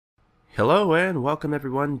Hello and welcome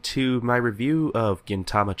everyone to my review of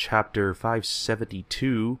Gintama chapter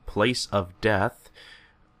 572, Place of Death.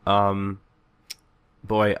 Um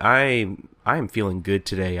boy, I am feeling good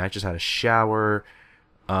today. I just had a shower.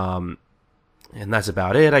 Um and that's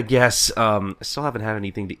about it, I guess. I still haven't had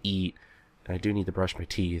anything to eat. And I do need to brush my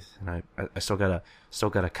teeth, and I still gotta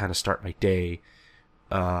kind of start my day.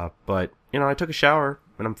 But I took a shower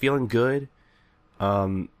and I'm feeling good.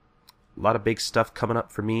 A lot of big stuff coming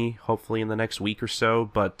up for me, hopefully in the next week or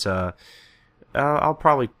so, but I'll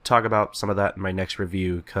probably talk about some of that in my next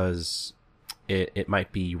review, because it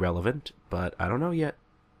might be relevant, but I don't know yet.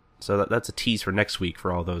 So that's a tease for next week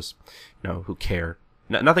for all those, who care.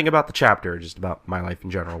 Nothing about the chapter, just about my life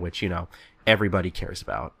in general, which, everybody cares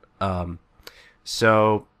about.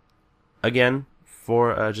 So, again,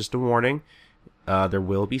 for just a warning, there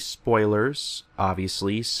will be spoilers,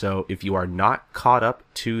 obviously, so if you are not caught up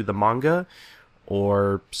to the manga,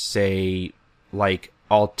 or say, like,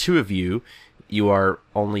 all two of you, you are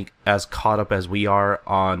only as caught up as we are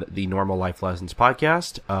on the Normal Life Lessons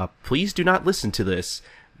podcast, please do not listen to this.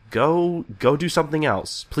 Go do something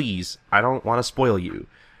else, please. I don't want to spoil you,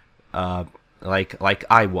 like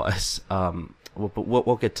I was.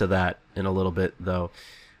 We'll get to that in a little bit, though.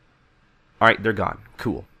 Alright, they're gone.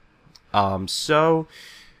 Cool. So,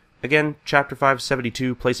 again, Chapter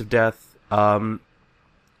 572, Place of Death. I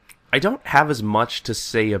don't have as much to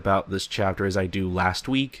say about this chapter as I do last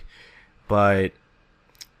week, but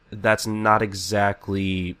that's not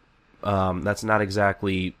exactly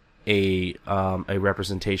a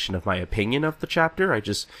representation of my opinion of the chapter. I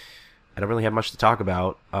don't really have much to talk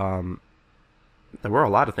about. There were a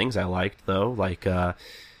lot of things I liked, though. Like, I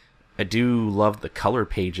do love the color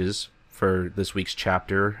pages for this week's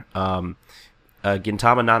chapter.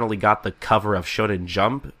 Gintama not only got the cover of Shonen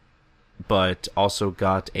Jump, but also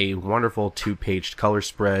got a wonderful two-page color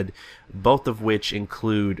spread, both of which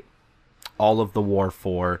include all of the War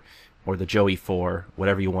 4, or the Joey 4,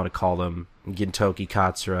 whatever you want to call them, Gintoki,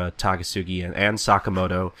 Katsura, Takasugi, and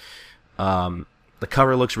Sakamoto. The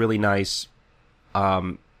cover looks really nice.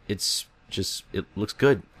 It looks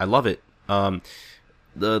good. I love it. The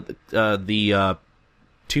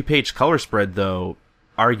two-page color spread, though,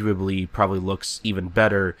 arguably probably looks even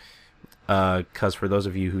better, because for those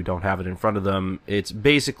of you who don't have it in front of them, it's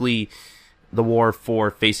basically the War 4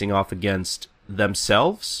 facing off against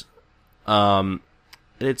themselves.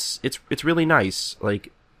 It's really nice.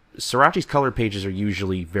 Like, Sorachi's color pages are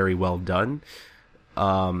usually very well done.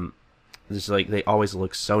 They always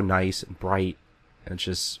look so nice and bright, and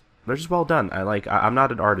they're just well done. I'm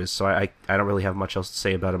not an artist, so I don't really have much else to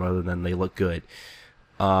say about them other than they look good.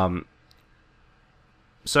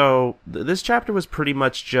 So this chapter was pretty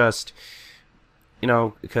much just,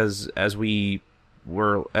 because as we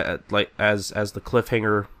were as the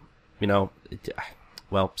cliffhanger,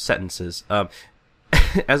 sentences.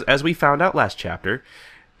 As we found out last chapter,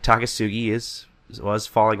 Takasugi was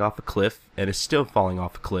falling off a cliff and is still falling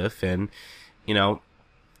off a cliff, and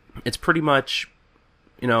it's pretty much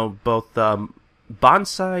both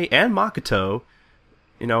Bonsai and Makoto.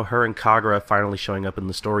 Her and Kagura finally showing up in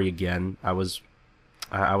the story again. I was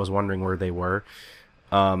wondering where they were.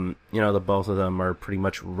 The both of them are pretty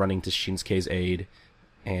much running to Shinsuke's aid,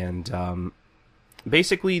 and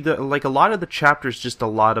basically a lot of the chapters, just a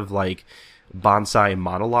lot of Bonsai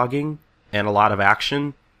monologuing and a lot of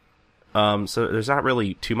action. So there's not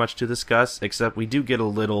really too much to discuss, except we do get a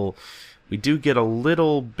little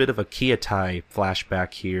bit of a Kyotai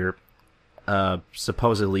flashback here,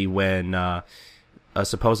 supposedly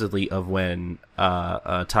of when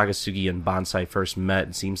Takasugi and Bonsai first met.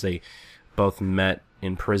 It seems they both met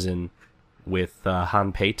in prison with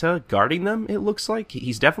Hanpeita guarding them, it looks like.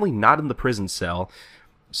 He's definitely not in the prison cell,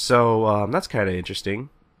 so that's kind of interesting.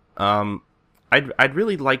 I'd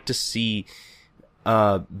really like to see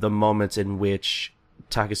the moments in which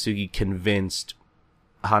Takasugi convinced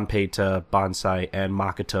Hanpeita, Bonsai, and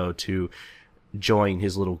Makoto to join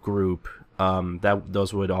his little group.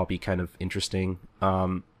 Those would all be kind of interesting.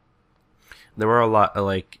 There were a lot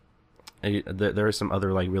of, there are some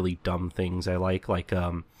other really dumb things I like.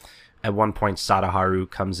 At one point, Sadaharu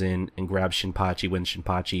comes in and grabs Shinpachi when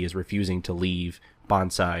Shinpachi is refusing to leave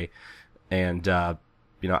Bonsai, and I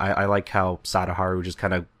like how Sadaharu just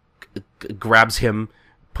kind of grabs him,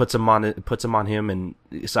 puts him on him, and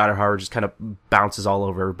Sadaharu just kind of bounces all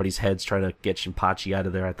over everybody's heads trying to get Shinpachi out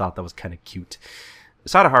of there. I thought that was kind of cute.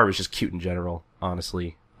 Sadaharu is just cute in general,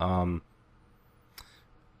 honestly. I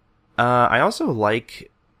also like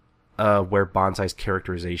where Bonsai's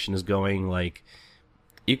characterization is going.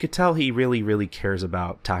 You could tell he really, really cares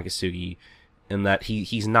about Takasugi, and that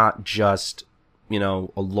he's not just a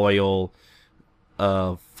loyal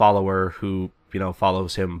follower who,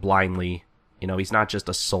 follows him blindly. He's not just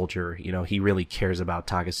a soldier. He really cares about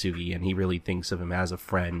Takasugi, and he really thinks of him as a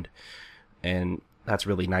friend. And that's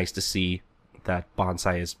really nice to see, that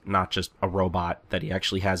Bonsai is not just a robot, that he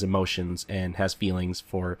actually has emotions and has feelings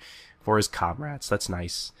for his comrades. That's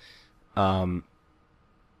nice.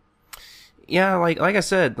 Yeah, like I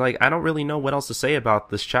said, I don't really know what else to say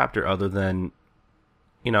about this chapter other than,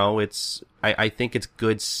 I think it's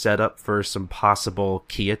good setup for some possible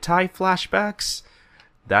Kyotai flashbacks.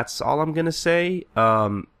 That's all I'm gonna say.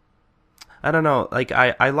 I don't know,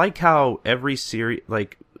 I like how every serious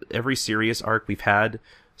arc we've had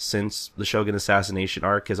since the Shogun Assassination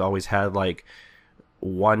arc has always had,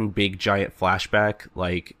 one big giant flashback.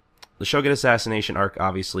 Like, the Shogun Assassination arc,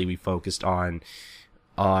 obviously, we focused on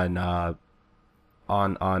Gintoki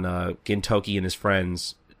and his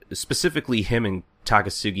friends, specifically him and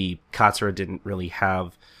Takasugi. Katsura didn't really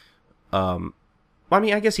have, I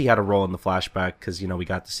guess he had a role in the flashback, because, we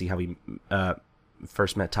got to see how he,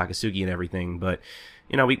 first met Takasugi and everything, but,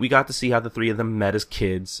 we got to see how the three of them met as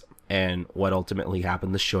kids, and what ultimately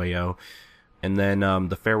happened to Shoyo. And then,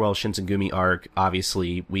 the Farewell Shinsengumi arc,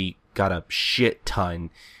 obviously, we got a shit ton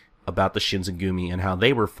about the Shinsengumi and how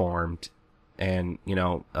they were formed, and,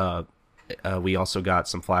 we also got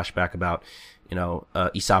some flashback about,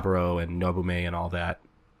 Isaburo and Nobume and all that.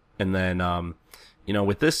 And then,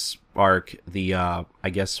 with this arc, the, I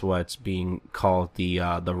guess what's being called the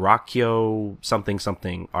Rakyo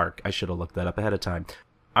something arc. I should have looked that up ahead of time.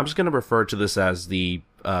 I'm just going to refer to this as the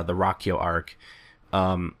Rakyo arc.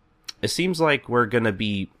 It seems like we're going to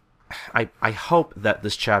be, I hope that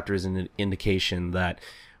this chapter is an indication that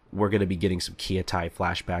we're going to be getting some Kyotai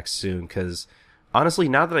flashbacks soon, because honestly,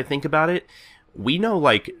 now that I think about it, we know,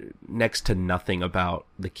 next to nothing about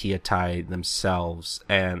the Kyotai themselves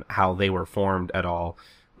and how they were formed at all.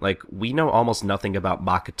 We know almost nothing about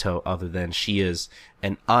Makoto other than she is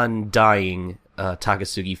an undying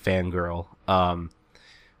Takasugi fangirl.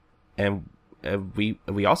 And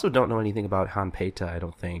we also don't know anything about Hanpeita, I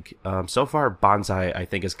don't think. So far, Banzai, I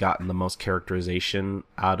think, has gotten the most characterization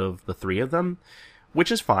out of the three of them,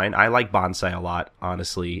 which is fine. I like Bonsai a lot,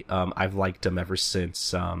 honestly. I've liked him ever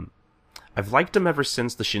since the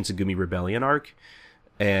Shinsengumi Rebellion arc,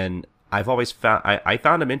 and I've always found I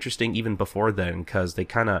found him interesting even before then, because they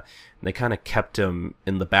kind of kept him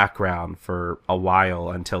in the background for a while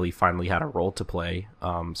until he finally had a role to play.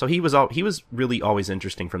 So he was really always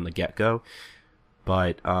interesting from the get go,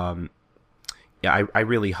 but yeah, I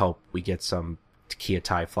really hope we get some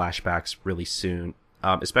Kyotai flashbacks really soon,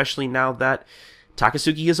 especially now that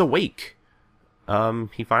Takasugi is awake.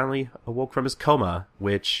 He finally awoke from his coma,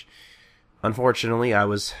 which, unfortunately, I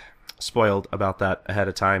was spoiled about that ahead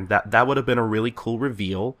of time. That would have been a really cool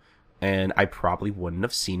reveal, and I probably wouldn't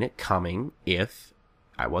have seen it coming if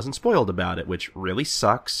I wasn't spoiled about it, which really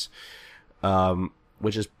sucks.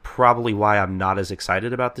 Which is probably why I'm not as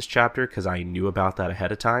excited about this chapter, because I knew about that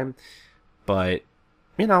ahead of time. But,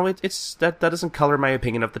 it's that doesn't color my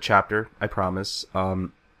opinion of the chapter, I promise.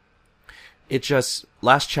 It just,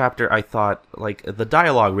 last chapter, I thought, the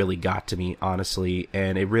dialogue really got to me, honestly,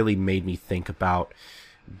 and it really made me think about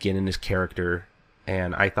Gin and his character,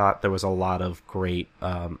 and I thought there was a lot of great,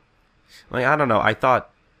 I don't know, I thought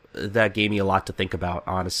that gave me a lot to think about,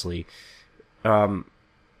 honestly.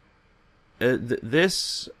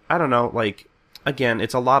 This, I don't know, again,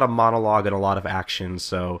 it's a lot of monologue and a lot of action,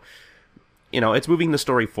 so, it's moving the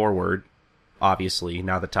story forward, obviously,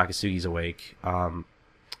 now that Takasugi's awake.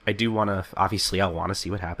 I do want to, obviously, I want to see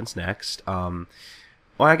what happens next.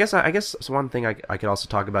 Well, I guess one thing I could also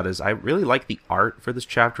talk about is I really like the art for this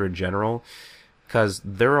chapter in general, because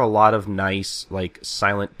there are a lot of nice,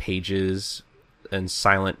 silent pages and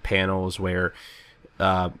silent panels where,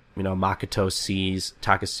 Makoto sees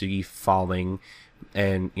Takasugi falling,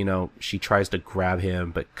 and, she tries to grab him,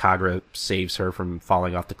 but Kagura saves her from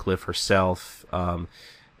falling off the cliff herself.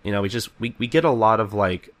 We get a lot of,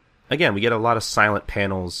 again, we get a lot of silent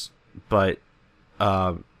panels, but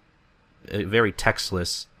very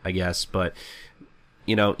textless, I guess. But,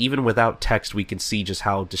 even without text, we can see just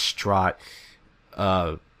how distraught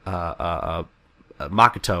Makoto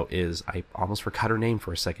is. I almost forgot her name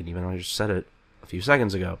for a second, even though I just said it a few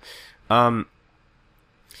seconds ago.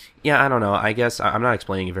 Yeah, I don't know. I guess I'm not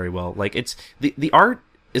explaining it very well. It's the art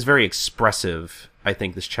is very expressive, I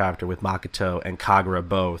think, this chapter with Makoto and Kagura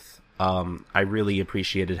both. I really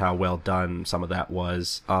appreciated how well done some of that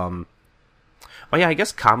was. Oh yeah, I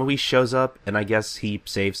guess Kamui shows up, and I guess he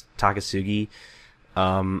saves Takasugi.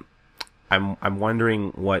 I'm wondering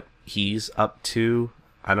what he's up to.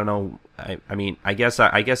 I don't know. I mean, I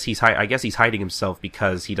guess he's hiding himself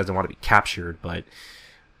because he doesn't want to be captured. But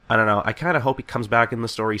I don't know. I kind of hope he comes back in the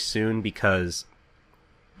story soon because,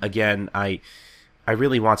 again, I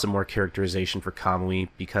really want some more characterization for Kamui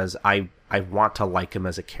because I want to like him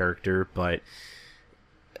as a character, but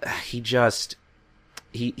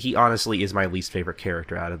he honestly is my least favorite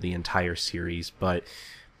character out of the entire series. But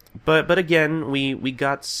again, we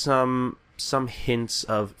got some hints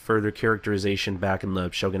of further characterization back in the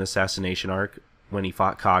Shogun Assassination arc when he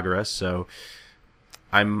fought Kagura, so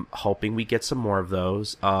I'm hoping we get some more of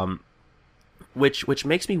those. Which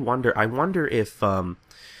makes me wonder. I wonder if we're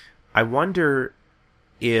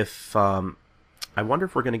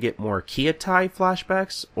going to get more Kyotai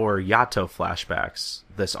flashbacks or Yato flashbacks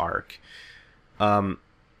this arc.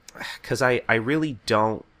 Because I really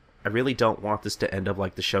don't want this to end up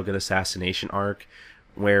like the Shogun Assassination arc,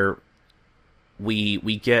 where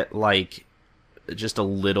we get like just a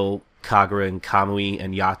little Kagura and Kamui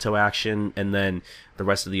and Yato action, and then the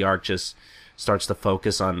rest of the arc just starts to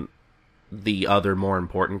focus on the other more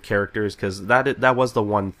important characters. Because that was the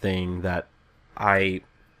one thing that I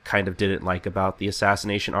kind of didn't like about the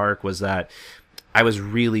Assassination arc, was that I was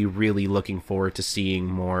really, really looking forward to seeing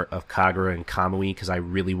more of Kagura and Kamui, because I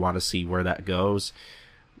really want to see where that goes.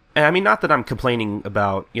 And I mean, not that I'm complaining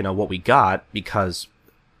about, what we got, because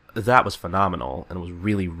that was phenomenal, and it was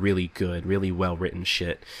really, really good, really well-written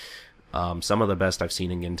shit. Some of the best I've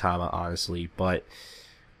seen in Gintama, honestly. But,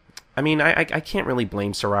 I mean, I can't really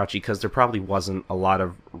blame Sorachi, because there probably wasn't a lot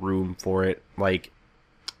of room for it,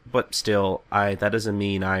 but still, that doesn't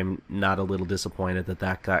mean I'm not a little disappointed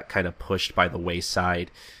that got kind of pushed by the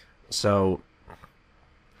wayside. So,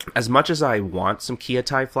 as much as I want some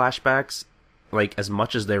Kyotai flashbacks, as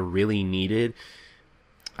much as they're really needed,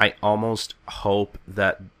 I almost hope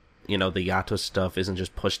that, the Yato stuff isn't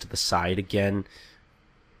just pushed to the side again.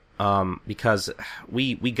 Because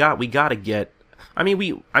we gotta get... I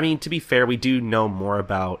mean, to be fair, we do know more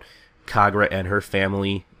about Kagura and her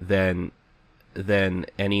family than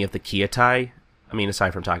any of the Kyotai. I mean,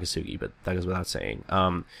 aside from Takasugi, but that goes without saying.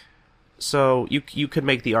 So you could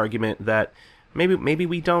make the argument that maybe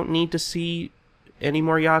we don't need to see any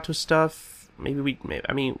more Yato stuff.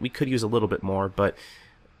 We could use a little bit more, but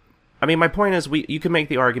I mean, my point is, you could make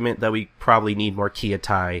the argument that we probably need more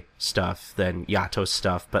Kyotai stuff than Yato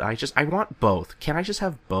stuff, but I want both. Can I just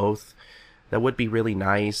have both? That would be really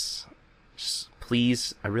nice. Just,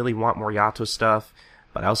 please, I really want more Yato stuff,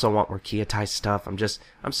 but I also want more Kyotai stuff.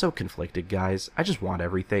 I'm so conflicted, guys. I just want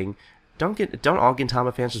everything. Don't all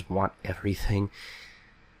Gintama fans just want everything?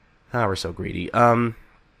 We're so greedy. I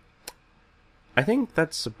think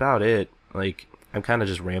that's about it. I'm kind of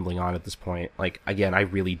just rambling on at this point. Again, I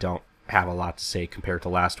really don't have a lot to say compared to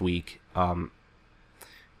last week. I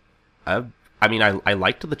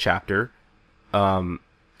liked the chapter.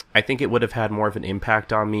 I think it would have had more of an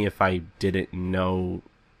impact on me if I didn't know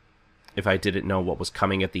what was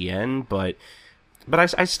coming at the end, but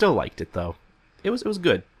I still liked it, though. It was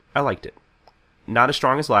good. I liked it. Not as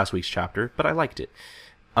strong as last week's chapter, but I liked it.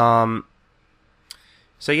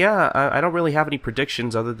 So yeah, I don't really have any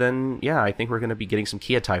predictions other than, I think we're going to be getting some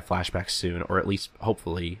Kyotai flashbacks soon, or at least,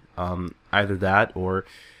 hopefully, either that, or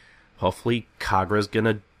hopefully Kagura's going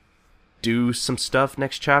to do some stuff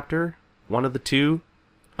next chapter, one of the two.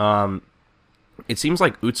 It seems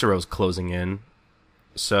like Utsuro's closing in,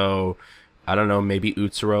 so I don't know, maybe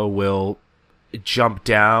Utsuro will jump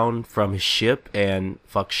down from his ship and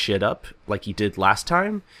fuck shit up like he did last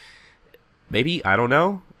time. Maybe, I don't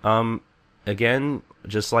know. Again,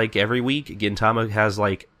 just like every week, Gintama has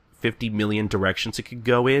 50 million directions it could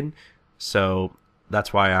go in, so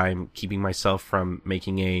that's why I'm keeping myself from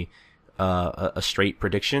making a straight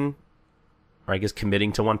prediction, or I guess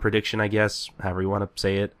committing to one prediction, however you want to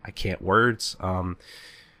say it. I can't words.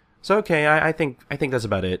 So okay, I think that's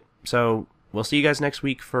about it. So we'll see you guys next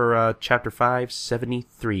week for chapter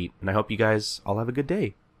 573, and I hope you guys all have a good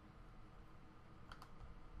day.